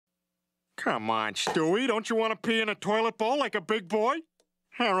Come on, Stewie. Don't you want to pee in a toilet bowl like a big boy?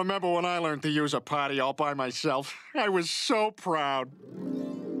 I remember when I learned to use a potty all by myself. I was so proud.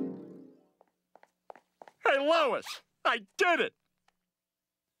 Hey, Lois, I did it!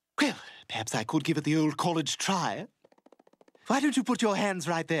 Well, perhaps I could give it the old college try. Why don't you put your hands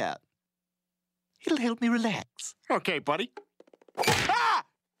right there? It'll help me relax. Okay, buddy. Ah!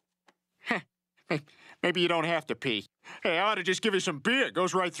 Maybe you don't have to pee. Hey, I ought to just give you some beer. It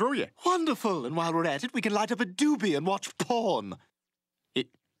goes right through you. Wonderful. And while we're at it, we can light up a doobie and watch porn.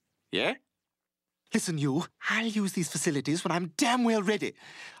 Yeah? Listen, you, I'll use these facilities when I'm damn well ready.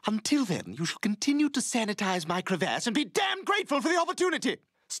 Until then, you shall continue to sanitize my crevasse and be damn grateful for the opportunity.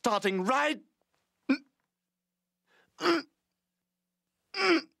 Starting right...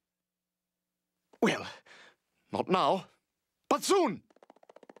 Well, not now, but soon.